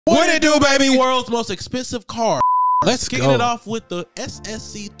What it do, baby? World's most expensive car. Let's Kicking go. it off with the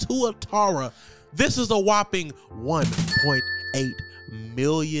SSC Tuatara. This is a whopping $1.8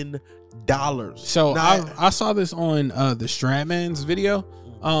 million. So now, I saw this on the Stratman's video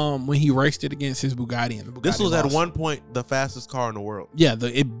when he raced it against his Bugatti, and the Bugatti this was lost. at one point the fastest car in the world. Yeah,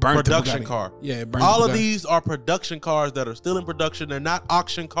 it burnt production the car. Yeah, it burnt all the of Bugatti. these are production cars that are still in production. They're not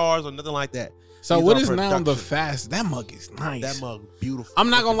auction cars or nothing like that. So These what are is now the production. fast? That mug is nice. That mug beautiful.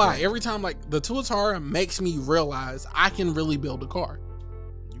 I'm not gonna lie. Every time like the Tuatara makes me realize I can really build a car.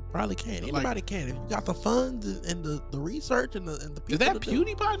 You probably can. Anybody can. If you got the funds and the research and the people. Is that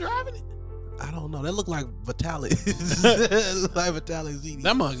PewDiePie driving it? I don't know. That look like Vitaly. Like Vitaly ZD.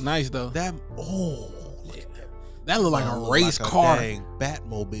 That mug's nice though. That That look like a look race like car. Dang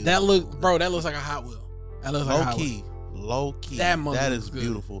Batmobile. That looks like a Hot Wheel. That looks like a Hot Wheel. Low key. That mug that looks is good.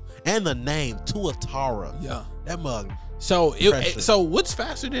 beautiful. And the name Tuatara. Yeah. That mug. So so what's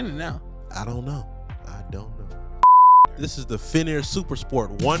faster than it now? I don't know. I don't know. This is the Finnair Super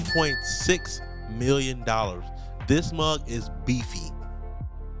Sport, $1.6 million. This mug is beefy.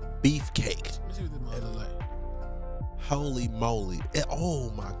 Beefcake. Let me see what this mug looks like. Holy moly. Oh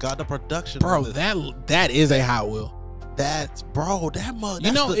my god, the production. Bro, that is a Hot Wheel. That's that mug.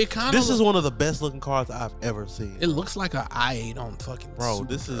 You know, it kind of This is one of the best looking cars I've ever seen. It looks like an i8 on fucking Bro,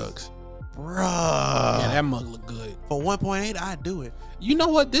 this drugs. is bro. Yeah, that mug look good. For 1.8, I'd do it. You know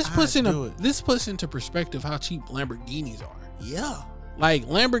what? This puts I'd puts into perspective how cheap Lamborghinis are. Yeah. Like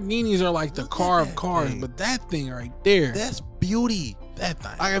Lamborghinis are like the car of that cars, thing. but that thing right there, That's beauty. that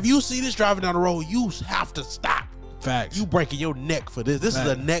thing. Like if you see this driving down the road, you have to stop. Facts. You breaking your neck for this. This is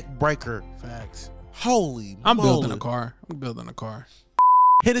a Facts. neck breaker. Facts. Holy I'm moly. building a car. I'm building a car.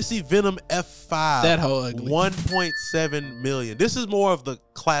 Hennessy Venom F5. That whole ugly. 1.7 million. This is more of the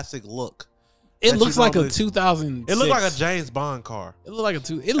classic look. It that looks you like a normally- 2006. It looked like a James Bond car. It looked like a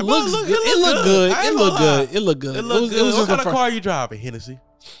two. It look- looks look- good. it It look looked good. good. I It ain't looked gonna lie. good. It looked good. It looked good. It was What just kind the of car you driving, Hennessy?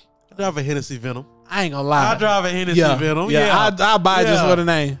 I drive a Hennessy Venom. I ain't gonna lie. I drive a Hennessy yeah, Venom. Yeah, Yeah. I buy it just Yeah. for the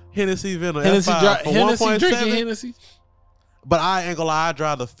name. Hennessy Venom. Hennessy, F5 for Hennessy 1.7. drinking Hennessy. But I ain't gonna lie, I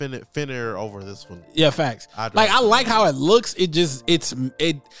drive the Finnair over this one. Yeah, facts. I drive Like I the like Finnair. how it looks. It just it's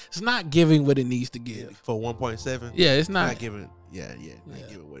not giving what it needs to give. For 1.7. Yeah, it's Not not. giving. Yeah. Not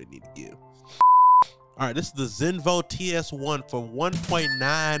giving what it need to give. All right, this is the Zenvo TS1 for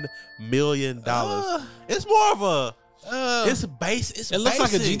 $1.9 million. It's more of a. It's base. It's It looks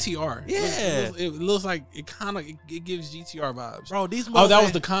like a basic. GTR. Yeah. It looks like it kind of it gives GTR vibes. Bro, these Oh, mugs that was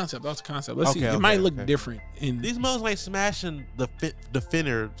ain't- the concept. That was the concept. Let's see. Okay, It might okay, look okay. different in These mugs ain't smashing the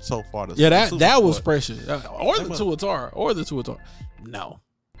Finnair so far. Yeah, the that Super was Sport. precious. Or the That Tuatara. No.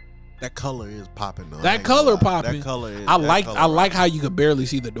 That color is popping though. I That ain't gonna color lie. popping. That color is. I that like color how you could barely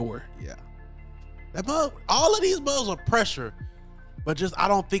see the door. Yeah. That mug, all of these mugs are pressure, but just I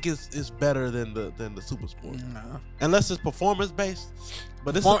don't think it's better than the Super Sport. No. Unless it's performance based.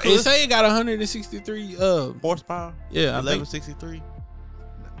 But this It is say it got 163 horsepower. yeah, I think 1163.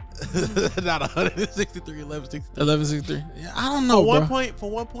 Not 163, 1163. 1163. Yeah, I don't know, bro.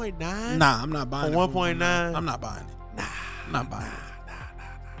 For 1.9? Nah, I'm not buying For it. 1.9? I'm not buying it. Nah, I'm not buying it.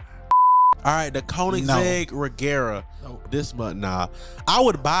 All right, the Koenigsegg Regera. No. This month, nah. I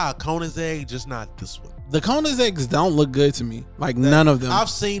would buy a Koenigsegg, just not this one. The Koenigsegg's don't look good to me. Like none of them. I've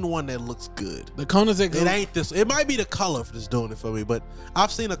seen one that looks good. The Koenigsegg. It ain't this. It might be the color that's doing it for me, but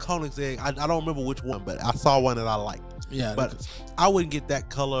I've seen a Koenigsegg. I don't remember which one, but I saw one that I liked. Yeah, But I wouldn't get that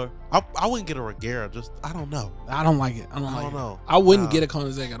color. I wouldn't get a Regera. Just I don't know. I don't like it. I don't I like don't it. know. I wouldn't Nah. get a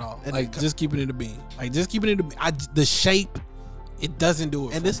Koenigsegg at all. And Like the- just keeping it a bean. Like just keeping it a bean. The shape, it doesn't do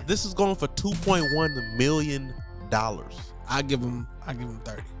it. And for me. this is going for $2.1 million. I give them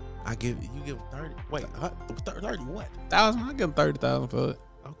 30. You give him 30. Wait, 30 what? 1,000. I give them 30,000 for it.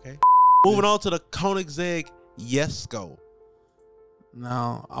 Okay. Moving on to the Koenigsegg Jesko.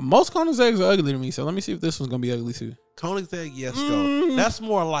 No, most Koenigsegg's are ugly to me. So let me see if this one's gonna be ugly too. Koenigsegg Jesko. That's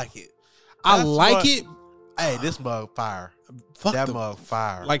more like it. I That's like what- it. Hey, this mug fire. Fuck That the, mug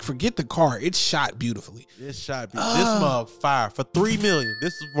fire. like forget the car. It's shot beautifully. This shot. This mug fire for $3 million.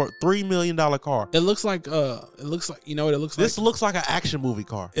 This is for $3 million car. It looks like you know what it looks like. This looks like an action movie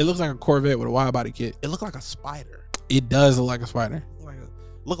car. It looks like a Corvette with a wide body kit. It looks like a spider. It does look like a spider.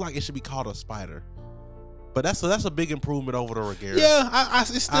 Look like it should be called a spider. But that's a big improvement over the Regera. Yeah,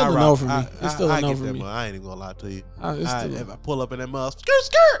 it's still a no for me. It's still a no get for that me. mug. I ain't even gonna lie to you. It's If I pull up in that mug,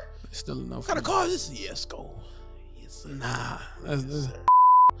 skirt. It's still a no What for kind of me. car is this? Jesko. Yes, sir. Nah. That's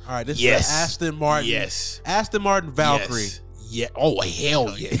All right, this Yes. is the Aston Martin. Yes. Aston Martin Valkyrie. Yes. Yeah. Oh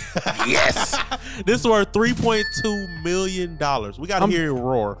hell yeah. Yes. This worth $3.2 million. We gotta hear it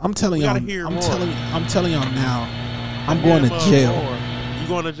roar. I'm telling We y'all. gotta hear I'm more. telling y'all now. I'm Hear going to that mug jail. roar. You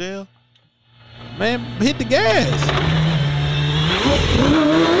going to jail? Man, hit the gas.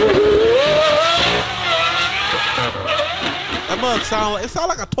 That mug sound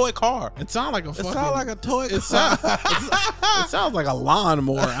like a toy car. It sounds like a fucking. It sound like a toy car. It sounds like a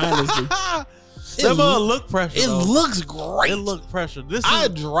lawnmower, honestly. That mug look pressure. It looks great. It look pressure. I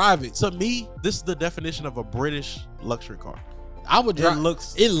drive it. To me, this is the definition of a British luxury car. I would drive.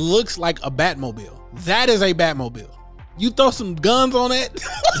 It looks like a Batmobile. That is a Batmobile. You throw some guns on it.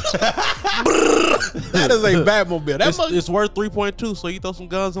 That is a Batmobile. It's worth 3.2. So you throw some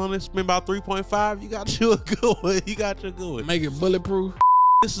guns on it, spend about 3.5. You got you a good one. You got your good one. Make it bulletproof.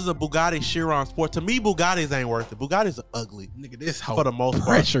 This is a Bugatti Chiron Sport. To me, Bugattis ain't worth it. Bugattis are ugly. Nigga, this whole for the most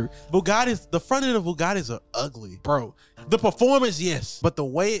pressure. Part. Bugattis, the front end of Bugattis are ugly, bro. The performance, yes, but the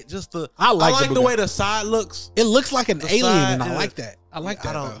way it just I like the way the side looks. It looks like an alien, and I like that. I like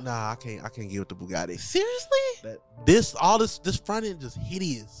that. I can't give it to Bugatti. Seriously? This front end just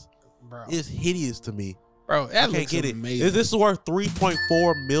hideous, bro. It's hideous to me. Bro, that I can't get amazing. it. This is worth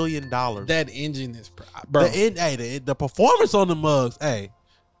 $3.4 million. That engine is, bro. The performance on the mugs, hey.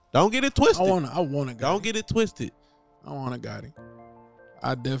 Don't get it twisted. I want a Gotti. Don't get it twisted. I want a Gotti.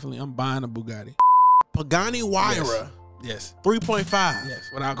 I'm buying a Bugatti. Pagani Huayra. Yes. 3.5. Yes.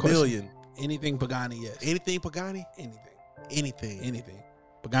 Without question. Million. Anything Pagani, yes. Anything Pagani? Anything.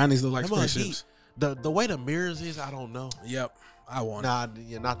 Paganis look like spaceships. The way the mirrors is, I don't know. Yep. I want it.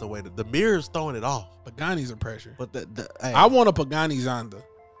 Yeah, not the way the mirrors throwing it off. Paganis are pressure. But hey, I want a Pagani Zonda.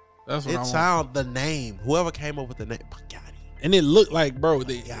 That's what I want. It sound the name. Whoever came up with the name Pagani. And it looked like, bro,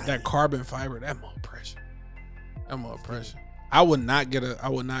 that carbon fiber, that more pressure. I would not get a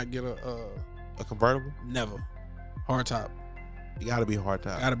convertible? Never. Hard top. You gotta be hard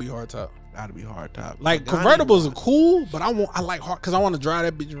top. Gotta be hard top. Pagani Like convertibles are cool, but I like hard because I want to drive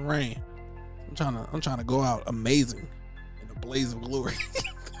that bitch in the rain. I'm trying to go out amazing in a blaze of glory.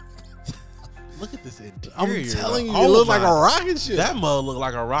 Look at this interior. I'm telling you, it looks like a rocket ship. That mug look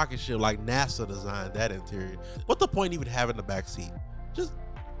like a rocket ship, like NASA designed that interior. What the point even having the back seat? Is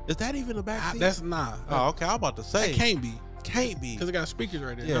that even a back seat? That's not. Oh, okay. I'm about to say it can't be. Because it got speakers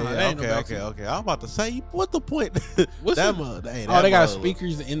right there. Yeah. Okay. I'm about to say, what the point? What's that mug? Hey, they got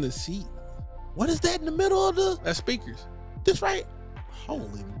speakers in the seat. What is that in the middle of the? That's speakers. This right?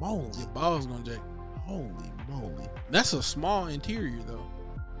 Holy moly! Your balls gonna jack. Holy moly! That's a small interior though.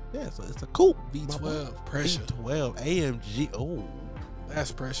 Yeah, it's a coupe. V12 pressure. V12 AMG. Oh, that's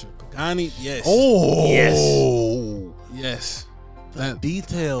pressure. Pagani, yes. Oh, yes. The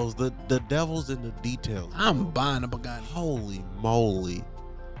details, the devil's in the details. I'm buying a Pagani. Holy moly!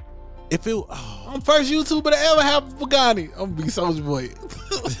 If it, I'm first YouTuber to ever have a Pagani. I'm gonna be Soulja Boy.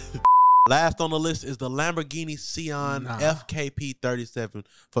 Last on the list is the Lamborghini Sian FKP 37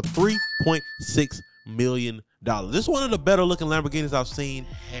 for $3.6 million. This is one of the better looking Lamborghinis I've seen,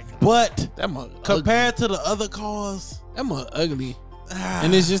 but compared to the other cars, that mug ugly.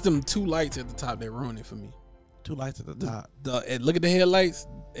 And it's just them two lights at the top that ruin it for me. Two lights at the top. Look at the headlights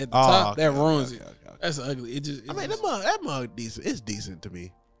at the top. That ruins it. That's ugly. That mug decent. It's decent to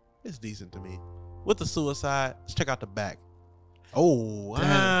me. With the suicide, let's check out the back. Oh,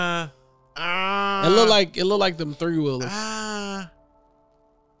 it look like them 3-wheelers.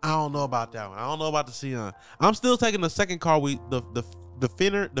 I don't know about that one. I don't know about the Sian. I'm still taking the second car. The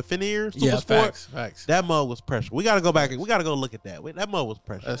Fenrir Super Sport. Facts. That mug was pressure. We gotta go back and we gotta go look at that. That mug was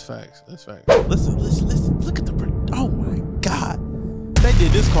pressure. That's facts. Listen. Look at the. Oh my God. They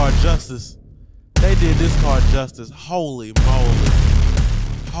did this car justice. Holy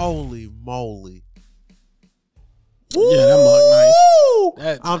moly. Yeah, that mug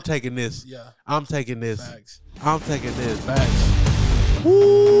nice. I'm taking this. Yeah. I'm taking this. Facts. Facts.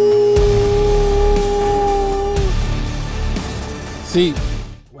 See,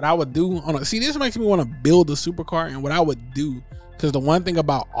 what I would do this makes me want to build a supercar, and what I would do, because the one thing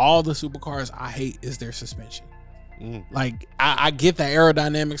about all the supercars I hate is their suspension. Like I get the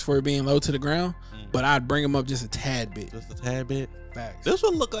aerodynamics for it being low to the ground, but I'd bring them up just a tad bit. Facts. This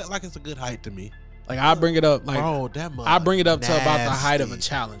would look like it's a good height to me. Like I bring it up, like that mug I bring it up nasty. to about the height of a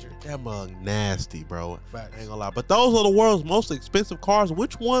Challenger. That mug nasty, bro. Facts. I ain't gonna lie. But those are the world's most expensive cars.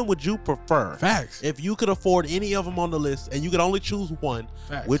 Which one would you prefer? Facts. If you could afford any of them on the list and you could only choose one,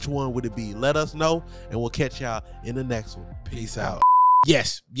 which one would it be? Let us know, and we'll catch y'all in the next one. Peace out.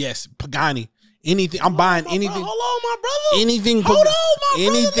 Yes, Pagani. Anything. I'm buying anything. Hold on, my brother. Anything. Hold on, my brother.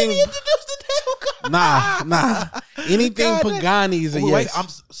 Anything. Let me introduce the damn car. Nah. Anything Pagani is a yes. Wait, I'm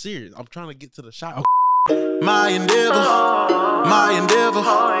serious. I'm trying to get to the shop. Okay. My endeavor.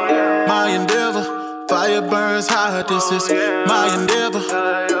 Fire burns hot. This is my endeavor.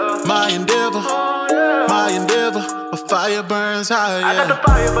 my endeavor, but fire burns higher. I got the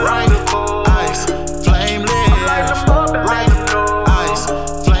fire, but right. Ice, flame lit. Right. Ice,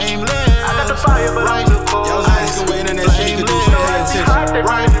 flame lit. I got the fire, but right. yo, ice, can win in that shit, you can do some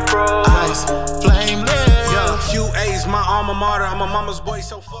right. Ice, flame lit. Yo, few A's, my alma mater. I'm a mama's boy,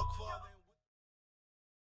 so fuck.